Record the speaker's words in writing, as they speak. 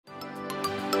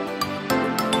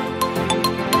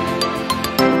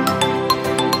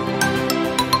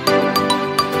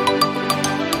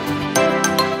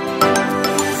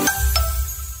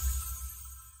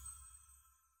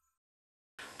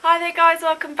there guys,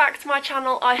 welcome back to my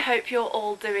channel. I hope you're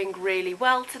all doing really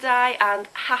well today and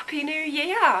Happy New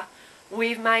Year!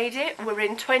 We've made it, we're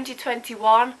in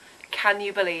 2021, can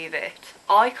you believe it?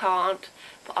 I can't,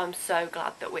 but I'm so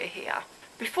glad that we're here.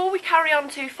 Before we carry on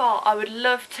too far, I would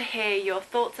love to hear your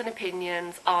thoughts and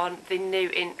opinions on the new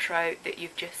intro that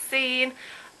you've just seen.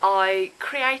 I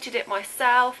created it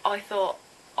myself. I thought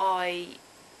I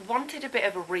wanted a bit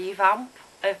of a revamp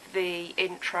of the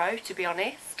intro, to be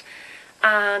honest,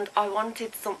 and I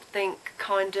wanted something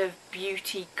kind of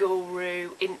beauty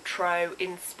guru intro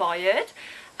inspired,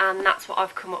 and that's what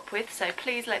I've come up with. So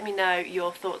please let me know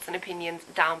your thoughts and opinions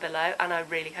down below, and I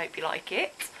really hope you like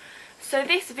it. So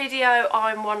this video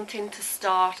I'm wanting to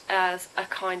start as a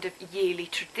kind of yearly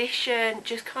tradition,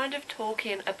 just kind of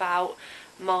talking about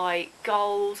my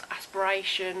goals,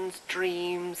 aspirations,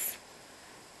 dreams,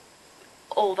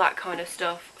 all that kind of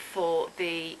stuff for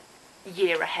the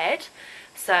year ahead.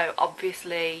 So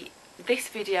obviously this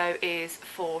video is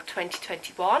for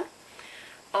 2021.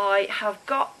 I have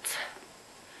got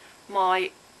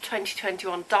my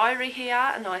 2021 diary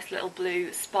here, a nice little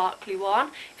blue sparkly one.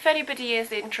 If anybody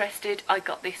is interested, I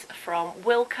got this from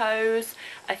Wilko's.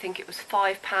 I think it was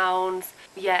 £5.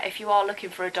 Yeah, if you are looking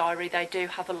for a diary, they do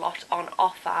have a lot on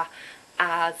offer,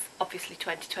 as obviously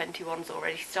 2021's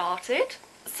already started.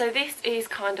 So this is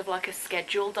kind of like a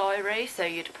schedule diary, so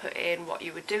you'd put in what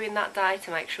you were doing that day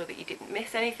to make sure that you didn't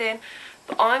miss anything,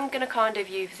 but I'm going to kind of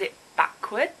use it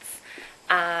backwards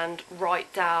and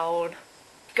write down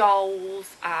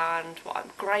goals and what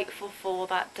I'm grateful for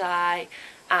that day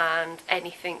and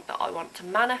anything that I want to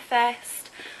manifest,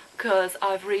 because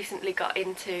I've recently got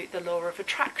into the law of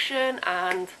attraction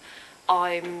and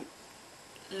I'm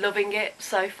loving it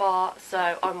so far,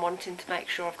 so I'm wanting to make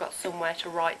sure I've got somewhere to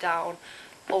write down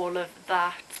all of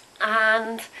that.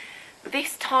 And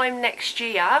this time next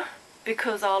year,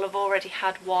 because I'll have already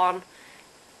had one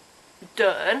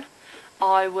done,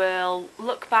 I will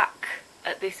look back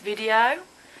at this video,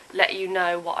 let you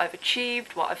know what I've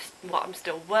achieved, what I'm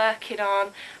still working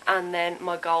on, and then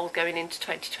my goals going into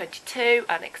 2022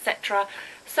 and etc.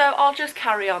 So I'll just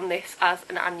carry on this as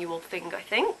an annual thing, I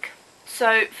think.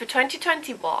 So for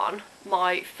 2021,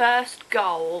 my first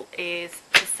goal is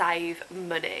to save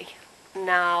money.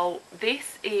 Now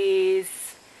this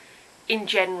is in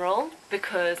general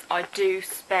because I do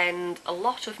spend a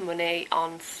lot of money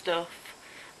on stuff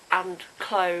and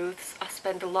clothes. I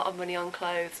spend a lot of money on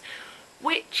clothes,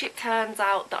 which it turns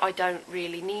out that I don't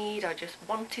really need. I just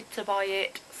wanted to buy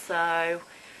it, so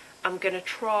I'm going to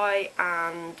try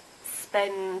and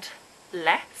spend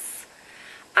less.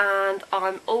 And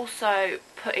I'm also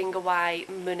putting away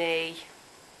money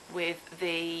with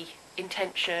the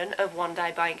intention of one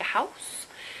day buying a house.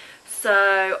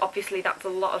 So obviously that's a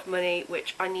lot of money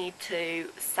which I need to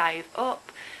save up.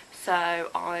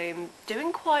 So I'm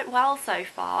doing quite well so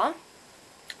far,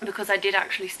 because I did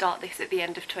actually start this at the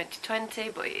end of 2020,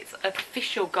 but it's an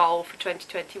official goal for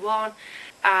 2021.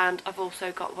 And I've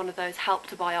also got one of those help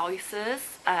to buy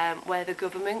ISAs, where the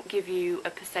government give you a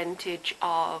percentage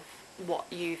of what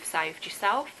you've saved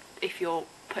yourself if you're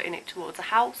putting it towards a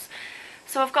house.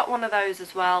 So I've got one of those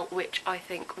as well, which I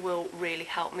think will really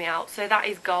help me out. So that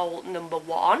is goal number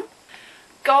one.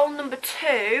 Goal number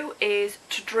two is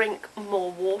to drink more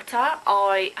water.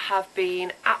 I have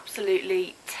been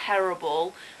absolutely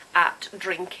terrible at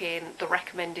drinking the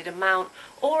recommended amount,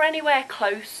 or anywhere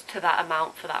close to that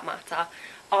amount for that matter.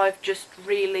 I've just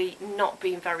really not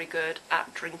been very good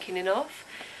at drinking enough.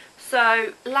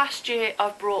 So last year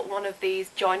I brought one of these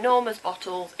ginormous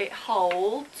bottles. It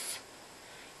holds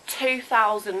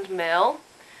 2000 ml.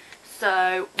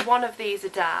 So one of these a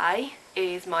day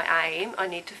is my aim. I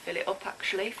need to fill it up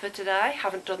actually for today.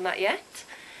 Haven't done that yet.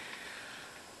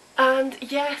 And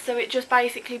yeah, so it just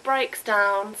basically breaks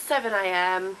down 7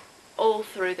 AM all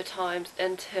through the times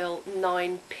until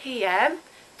 9 PM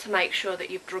to make sure that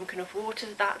you've drunk enough water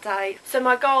that day. So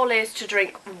my goal is to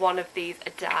drink one of these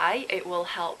a day. It will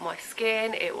help my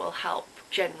skin, it will help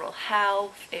general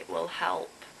health, it will help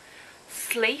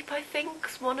sleep, I think,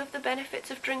 is one of the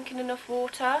benefits of drinking enough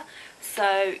water.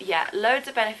 So yeah, loads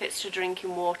of benefits to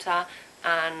drinking water,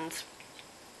 and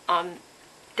I'm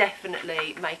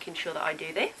definitely making sure that I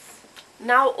do this.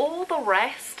 Now all the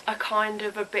rest are kind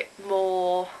of a bit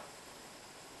more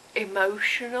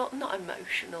emotional, not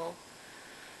emotional,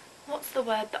 what's the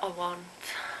word that I want?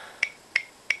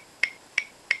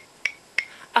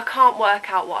 I can't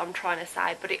work out what I'm trying to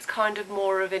say, but it's kind of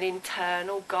more of an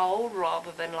internal goal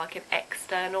rather than like an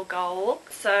external goal.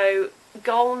 So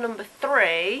goal number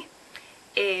three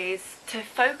is to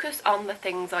focus on the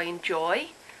things I enjoy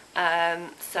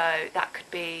So that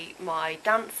could be my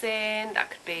dancing,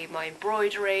 that could be my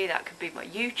embroidery, that could be my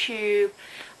YouTube,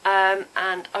 and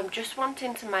I'm just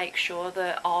wanting to make sure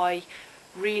that I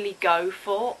really go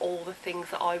for all the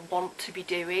things that I want to be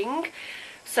doing.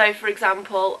 So for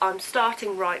example, I'm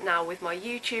starting right now with my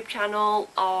YouTube channel.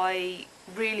 I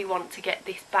really want to get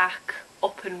this back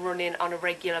up and running on a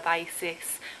regular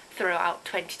basis throughout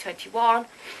 2021,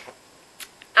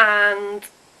 and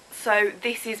so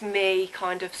this is me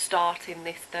kind of starting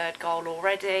this third goal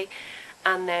already,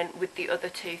 and then with the other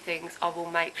two things I will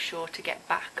make sure to get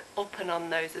back up and on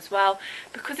those as well,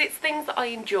 because it's things that I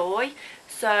enjoy,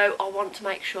 so I want to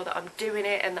make sure that I'm doing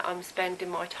it and that I'm spending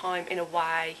my time in a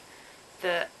way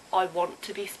that I want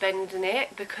to be spending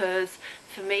it. Because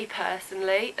for me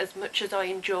personally, as much as I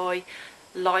enjoy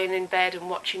lying in bed and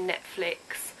watching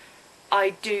Netflix,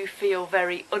 I do feel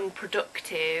very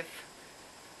unproductive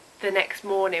the next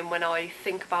morning when I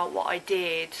think about what I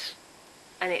did,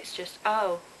 and it's just,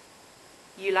 oh,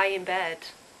 you lay in bed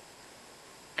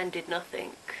and did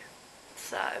nothing.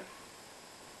 So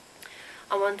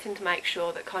I'm wanting to make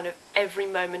sure that kind of every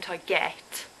moment I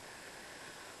get,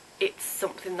 it's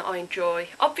something that I enjoy.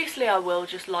 Obviously I will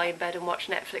just lie in bed and watch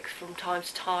Netflix from time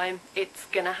to time. It's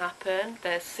gonna happen.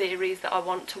 There's series that I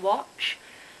want to watch,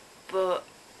 but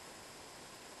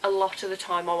a lot of the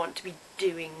time I want to be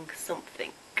doing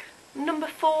something. Number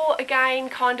 4, again,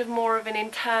 kind of more of an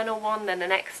internal one than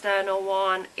an external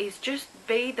one, is just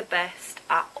be the best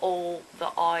at all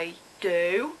that I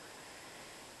do.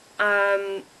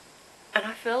 And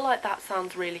I feel like that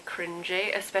sounds really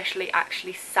cringy, especially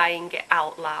actually saying it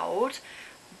out loud,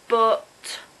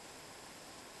 but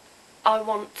I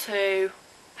want to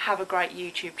have a great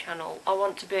YouTube channel. I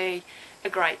want to be a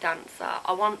great dancer.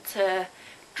 I want to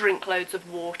drink loads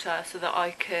of water so that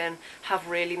I can have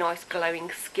really nice glowing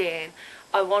skin.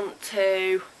 I want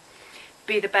to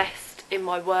be the best in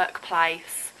my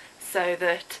workplace so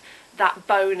that that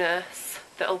bonus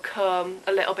that'll come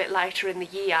a little bit later in the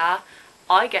year,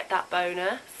 I get that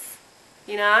bonus,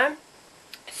 you know?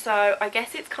 So I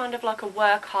guess it's kind of like a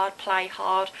work hard, play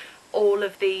hard. All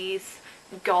of these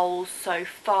goals so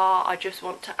far I just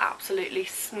want to absolutely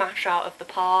smash out of the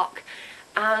park,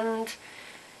 and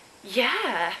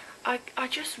yeah, I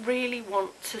just really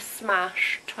want to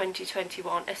smash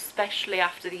 2021, especially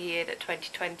after the year that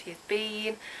 2020 has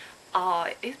been.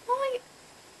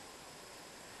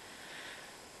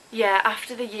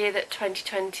 After the year that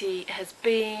 2020 has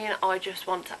been, I just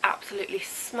want to absolutely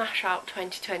smash out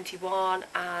 2021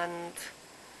 and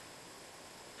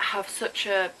have such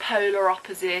a polar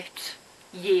opposite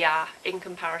year in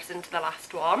comparison to the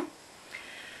last one.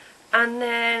 And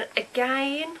then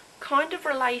again, kind of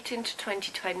relating to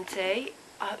 2020,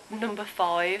 number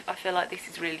 5, I feel like this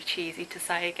is really cheesy to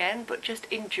say again, but just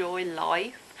enjoy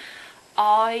life.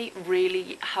 I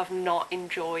really have not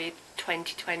enjoyed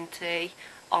 2020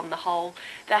 on the whole.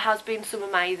 There has been some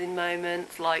amazing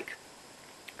moments, like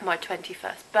my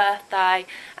 21st birthday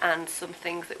and some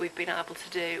things that we've been able to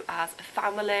do as a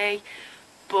family,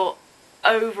 but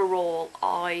overall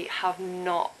I have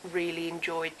not really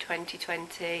enjoyed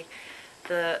 2020.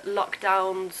 The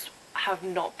lockdowns have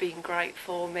not been great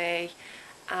for me,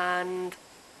 and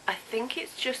I think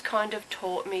it's just kind of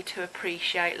taught me to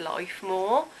appreciate life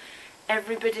more.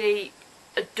 Everybody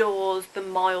adores the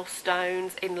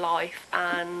milestones in life,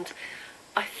 and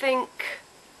I think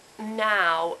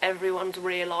now everyone's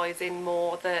realising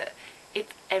more that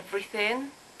it's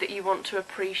everything that you want to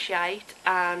appreciate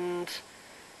and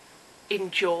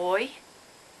enjoy.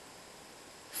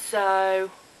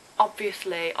 So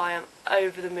obviously I am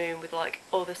over the moon with like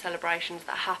all the celebrations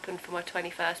that happened for my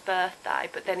 21st birthday,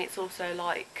 but then it's also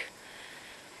like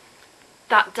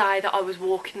that day that I was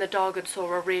walking the dog and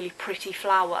saw a really pretty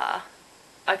flower.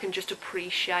 I can just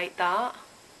appreciate that.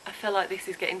 I feel like this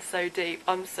is getting so deep,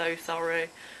 I'm so sorry.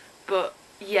 But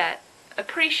yeah,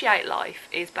 appreciate life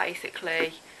is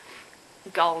basically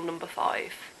goal number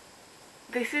 5.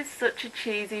 This is such a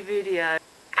cheesy video.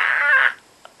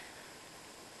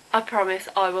 I promise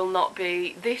I will not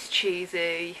be this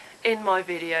cheesy in my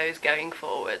videos going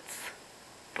forwards.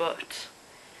 But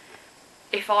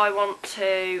if I want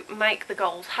to make the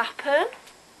goals happen,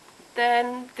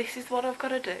 then this is what I've got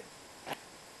to do.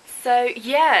 So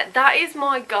yeah, that is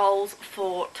my goals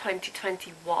for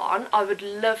 2021. I would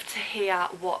love to hear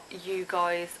what you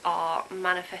guys are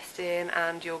manifesting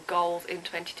and your goals in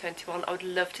 2021. I would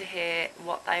love to hear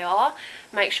what they are.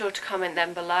 Make sure to comment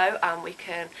them below and we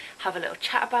can have a little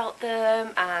chat about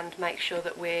them and make sure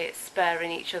that we're spurring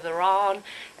each other on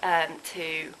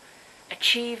to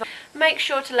achieve. Make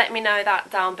sure to let me know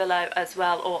that down below as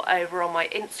well, or over on my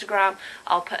Instagram.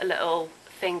 I'll put a little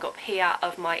thing up here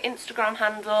of my Instagram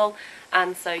handle,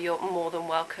 and so you're more than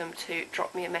welcome to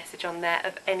drop me a message on there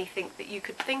of anything that you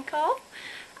could think of.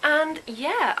 And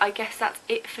yeah, I guess that's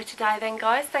it for today then,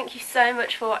 guys. Thank you so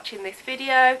much for watching this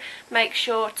video. Make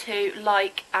sure to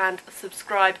like and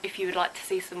subscribe if you would like to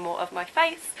see some more of my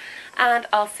face, and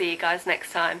I'll see you guys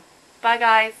next time. Bye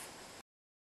guys.